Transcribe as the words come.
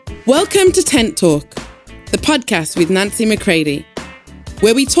Welcome to Tent Talk, the podcast with Nancy McCready,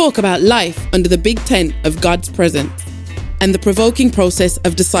 where we talk about life under the big tent of God's presence and the provoking process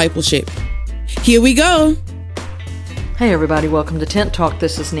of discipleship. Here we go. Hey everybody, welcome to Tent Talk.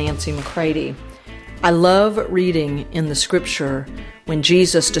 This is Nancy McCready. I love reading in the scripture when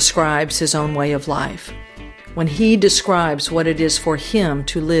Jesus describes his own way of life, when he describes what it is for him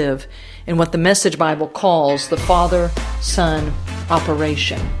to live in what the Message Bible calls the Father-Son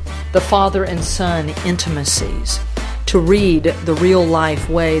operation, the Father and Son intimacies, to read the real life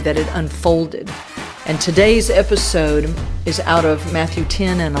way that it unfolded. And today's episode is out of Matthew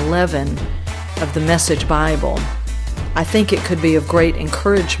 10 and 11 of the Message Bible. I think it could be of great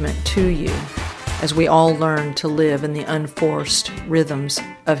encouragement to you as we all learn to live in the unforced rhythms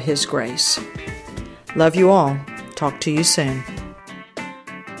of His grace. Love you all. Talk to you soon.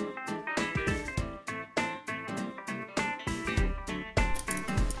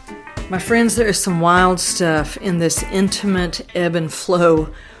 My friends, there is some wild stuff in this intimate ebb and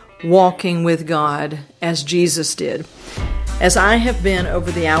flow walking with God as Jesus did. As I have been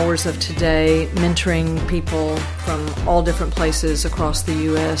over the hours of today mentoring people from all different places across the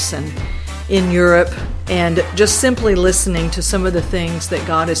U.S. and in Europe, and just simply listening to some of the things that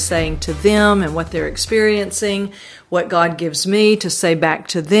God is saying to them and what they're experiencing, what God gives me to say back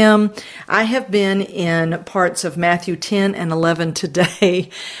to them. I have been in parts of Matthew 10 and 11 today,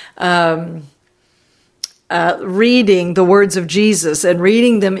 reading the words of Jesus, and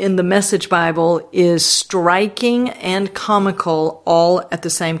reading them in the Message Bible is striking and comical all at the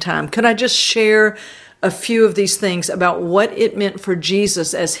same time. Could I just share a few of these things about what it meant for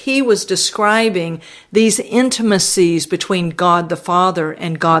Jesus as he was describing these intimacies between God the Father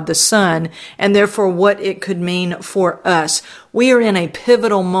and God the Son, and therefore what it could mean for us. We are in a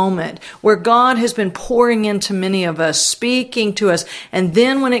pivotal moment where God has been pouring into many of us, speaking to us, and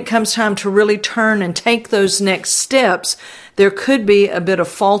then when it comes time to really turn and take those next steps, there could be a bit of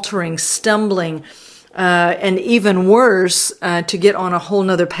faltering, stumbling, and even worse, to get on a whole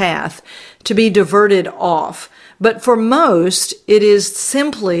nother path, to be diverted off. But for most, it is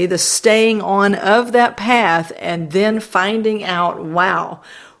simply the staying on of that path and then finding out, wow,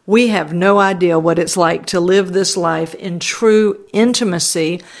 we have no idea what it's like to live this life in true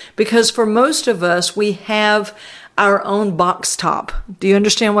intimacy, because for most of us, we have our own box top. Do you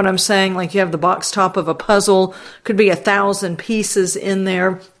understand what I'm saying? Like you have the box top of a puzzle, could be 1,000 pieces in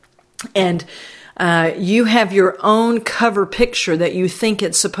there, and you have your own cover picture that you think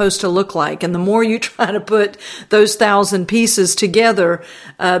it's supposed to look like. And the more you try to put those 1,000 pieces together,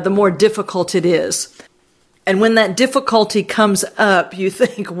 the more difficult it is. And when that difficulty comes up, you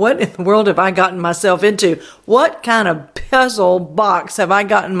think, what in the world have I gotten myself into? What kind of puzzle box have I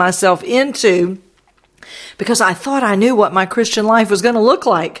gotten myself into? Because I thought I knew what my Christian life was going to look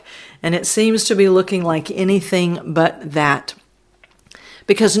like. And it seems to be looking like anything but that.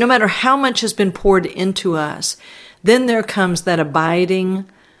 Because no matter how much has been poured into us, then there comes that abiding,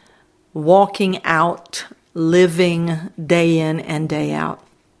 walking out, living day in and day out.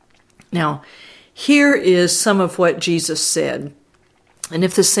 Now, here is some of what Jesus said. And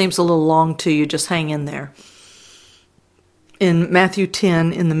if this seems a little long to you, just hang in there. In Matthew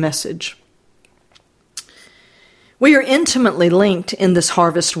 10 in the Message. We are intimately linked in this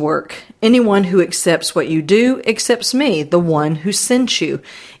harvest work. Anyone who accepts what you do accepts me, the one who sent you.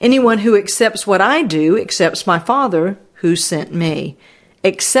 Anyone who accepts what I do accepts my Father who sent me.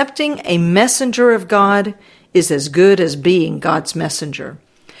 Accepting a messenger of God is as good as being God's messenger.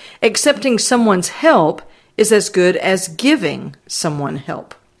 Accepting someone's help is as good as giving someone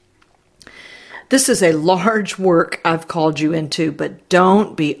help. This is a large work I've called you into, but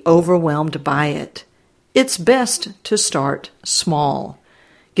don't be overwhelmed by it. It's best to start small.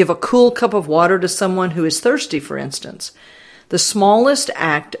 Give a cool cup of water to someone who is thirsty, for instance. The smallest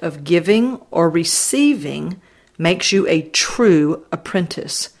act of giving or receiving makes you a true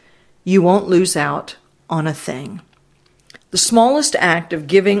apprentice. You won't lose out on a thing. The smallest act of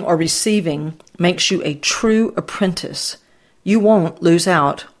giving or receiving makes you a true apprentice. You won't lose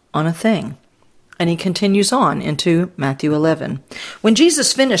out on a thing. And he continues on into Matthew 11. When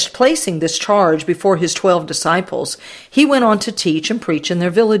Jesus finished placing this charge before his 12 disciples, he went on to teach and preach in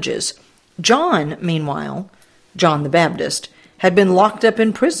their villages. John, meanwhile, John the Baptist, had been locked up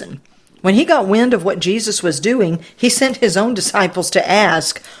in prison. When he got wind of what Jesus was doing, he sent his own disciples to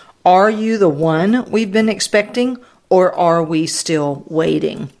ask, "Are you the one we've been expecting, or are we still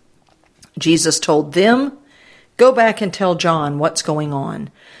waiting?" Jesus told them, "Go back and tell John what's going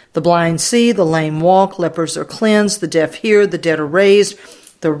on. The blind see, the lame walk, lepers are cleansed, the deaf hear, the dead are raised,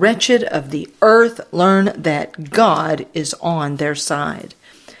 The wretched of the earth learn that God is on their side.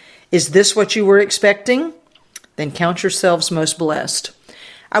 Is this what you were expecting? Then count yourselves most blessed.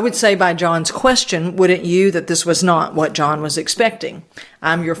 I would say by John's question, wouldn't you, that this was not what John was expecting?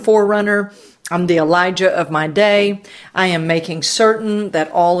 I'm your forerunner. I'm the Elijah of my day. I am making certain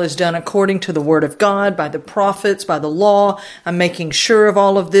that all is done according to the word of God, by the prophets, by the law. I'm making sure of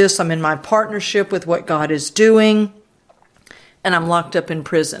all of this. I'm in my partnership with what God is doing. And I'm locked up in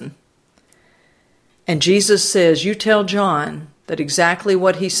prison. And Jesus says, you tell John that exactly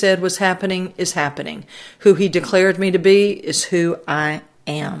what he said was happening is happening. Who he declared me to be is who I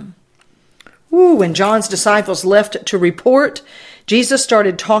am. When John's disciples left to report, Jesus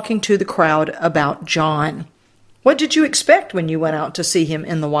started talking to the crowd about John. What did you expect when you went out to see him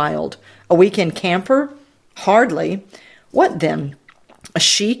in the wild? A weekend camper? Hardly. What then? A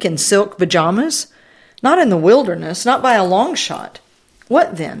sheik in silk pajamas? Not in the wilderness, not by a long shot.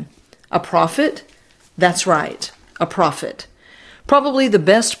 What then? A prophet? That's right, a prophet. Probably the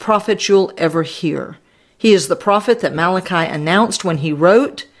best prophet you'll ever hear. He is the prophet that Malachi announced when he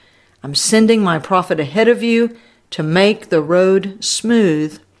wrote, I'm sending my prophet ahead of you to make the road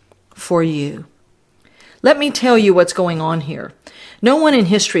smooth for you. Let me tell you what's going on here. No one in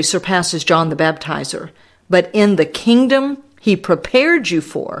history surpasses John the Baptizer, but in the kingdom he prepared you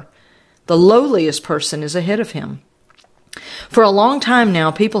for, the lowliest person is ahead of him. For a long time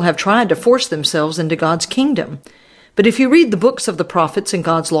now, people have tried to force themselves into God's kingdom. But if you read the books of the prophets and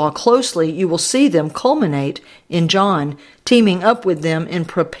God's law closely, you will see them culminate in John, teaming up with them in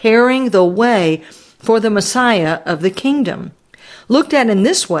preparing the way for the Messiah of the kingdom. Looked at in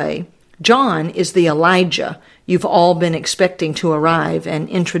this way, John is the Elijah you've all been expecting to arrive and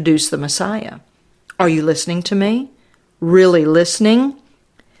introduce the Messiah. Are you listening to me? Really listening?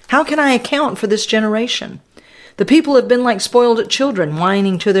 How can I account for this generation? The people have been like spoiled children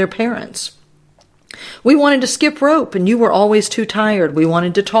whining to their parents. We wanted to skip rope, and you were always too tired. We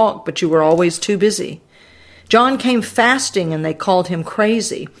wanted to talk, but you were always too busy. John came fasting, and they called him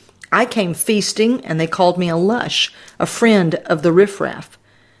crazy. I came feasting, and they called me a lush, a friend of the riffraff.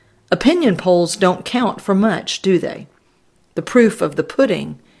 Opinion polls don't count for much, do they? The proof of the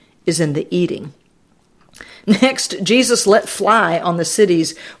pudding is in the eating. Next, Jesus let fly on the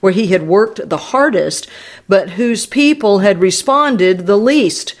cities where he had worked the hardest, but whose people had responded the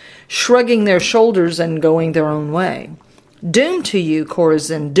least, shrugging their shoulders and going their own way. Doom to you,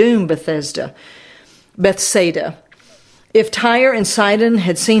 Chorazin, doom, Bethsaida. If Tyre and Sidon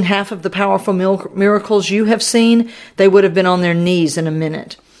had seen half of the powerful miracles you have seen, they would have been on their knees in a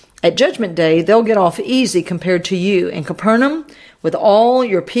minute. At Judgment Day, they'll get off easy compared to you. In Capernaum, with all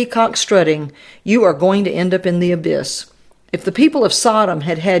your peacock strutting, you are going to end up in the abyss. If the people of Sodom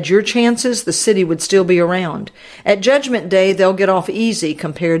had had your chances, the city would still be around. At Judgment Day, they'll get off easy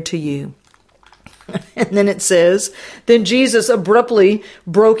compared to you. And then it says, then Jesus abruptly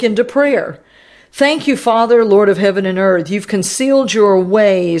broke into prayer. Thank you, Father, Lord of heaven and earth. You've concealed your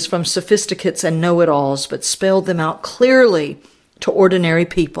ways from sophisticates and know-it-alls, but spelled them out clearly to ordinary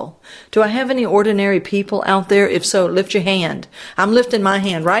people. Do I have any ordinary people out there? If so, lift your hand. I'm lifting my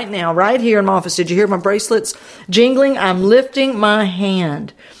hand right now, right here in my office. Did you hear my bracelets jingling? I'm lifting my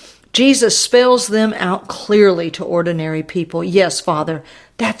hand. Jesus spells them out clearly to ordinary people. Yes, Father,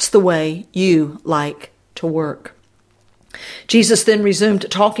 that's the way you like to work. Jesus then resumed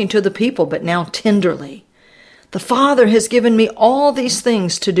talking to the people, but now tenderly. The Father has given me all these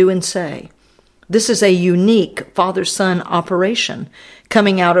things to do and say. This is a unique father-son operation,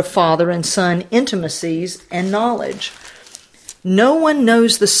 coming out of father and son intimacies and knowledge. No one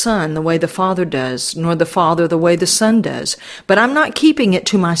knows the Son the way the Father does, nor the Father the way the Son does. But I'm not keeping it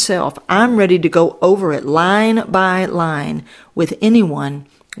to myself. I'm ready to go over it line by line with anyone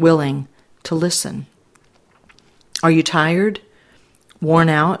willing to listen. Are you tired, worn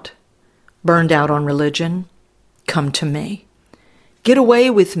out, burned out on religion? Come to me. Get away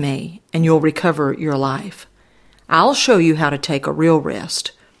with me, and you'll recover your life. I'll show you how to take a real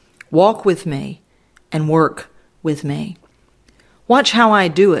rest. Walk with me and work with me. Watch how I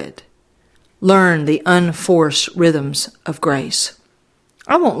do it. Learn the unforced rhythms of grace.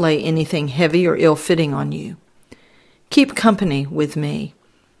 I won't lay anything heavy or ill-fitting on you. Keep company with me,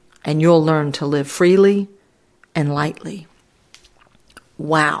 and you'll learn to live freely and lightly.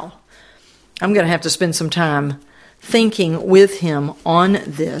 Wow. I'm going to have to spend some time thinking with him on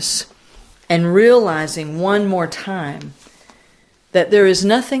this and realizing one more time that there is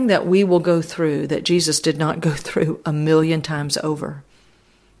nothing that we will go through that Jesus did not go through 1,000,000 times over.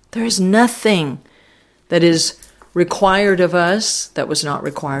 There is nothing that is required of us that was not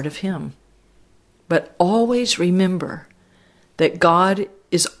required of him. But always remember that God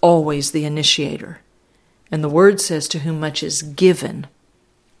is always the initiator. And the word says, to whom much is given,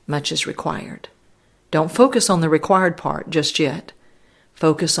 much is required. Don't focus on the required part just yet.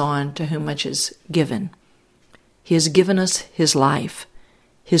 Focus on to whom much is given. He has given us His life,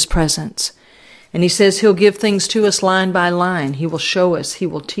 His presence. And He says He'll give things to us line by line. He will show us. He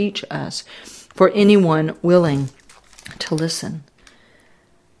will teach us for anyone willing to listen.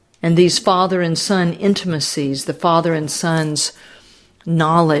 And these father and son intimacies, the father and son's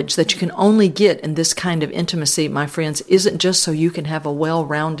knowledge that you can only get in this kind of intimacy, my friends, isn't just so you can have a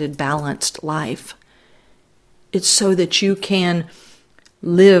well-rounded, balanced life. It's so that you can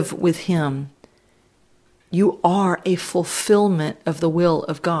live with Him. You are a fulfillment of the will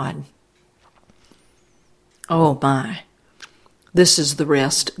of God. Oh my, this is the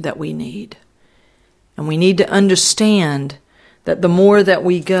rest that we need. And we need to understand that the more that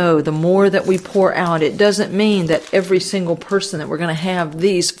we go, the more that we pour out, it doesn't mean that every single person that we're going to have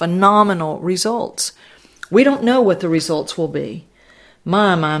these phenomenal results. We don't know what the results will be.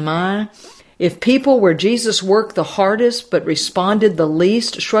 My. If people where Jesus worked the hardest but responded the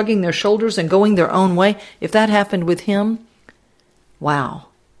least, shrugging their shoulders and going their own way, if that happened with Him, wow,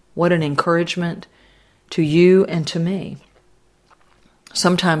 what an encouragement to you and to me.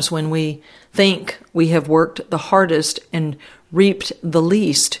 Sometimes when we think we have worked the hardest and reaped the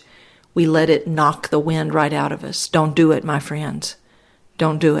least, we let it knock the wind right out of us. Don't do it, my friends.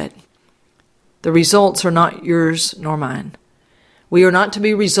 Don't do it. The results are not yours nor mine. We are not to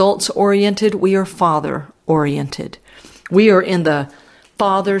be results-oriented. We are Father-oriented. We are in the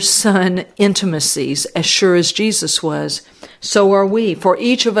Father-Son intimacies, as sure as Jesus was. So are we. For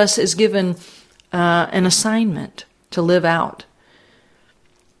each of us is given an assignment to live out.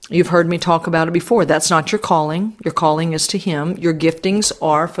 You've heard me talk about it before. That's not your calling. Your calling is to Him. Your giftings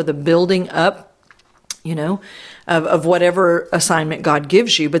are for the building up, of whatever assignment God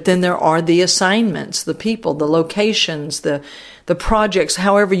gives you. But then there are the assignments, the people, the locations, the projects,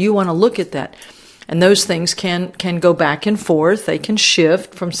 however you want to look at that. And those things can go back and forth. They can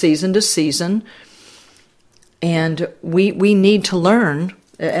shift from season to season. And we need to learn,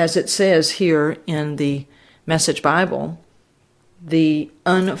 as it says here in the Message Bible, the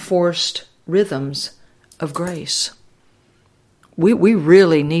unforced rhythms of grace. We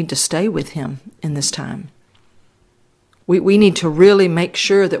really need to stay with Him in this time. We need to really make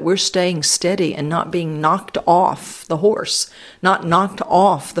sure that we're staying steady and not being knocked off the horse, not knocked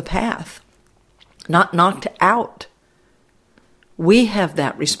off the path, not knocked out. We have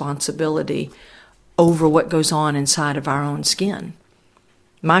that responsibility over what goes on inside of our own skin.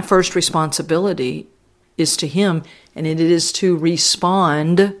 My first responsibility is to Him, and it is to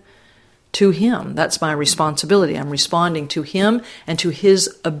respond to Him. That's my responsibility. I'm responding to Him and to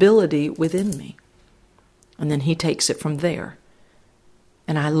His ability within me. And then He takes it from there.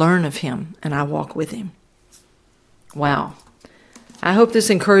 And I learn of Him, and I walk with Him. Wow. I hope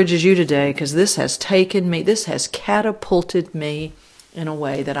this encourages you today, because this has catapulted me in a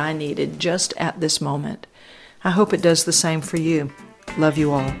way that I needed just at this moment. I hope it does the same for you. Love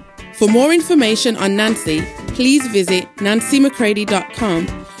you all. For more information on Nancy, please visit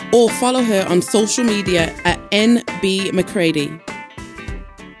nancymccready.com or follow her on social media at NB McCready.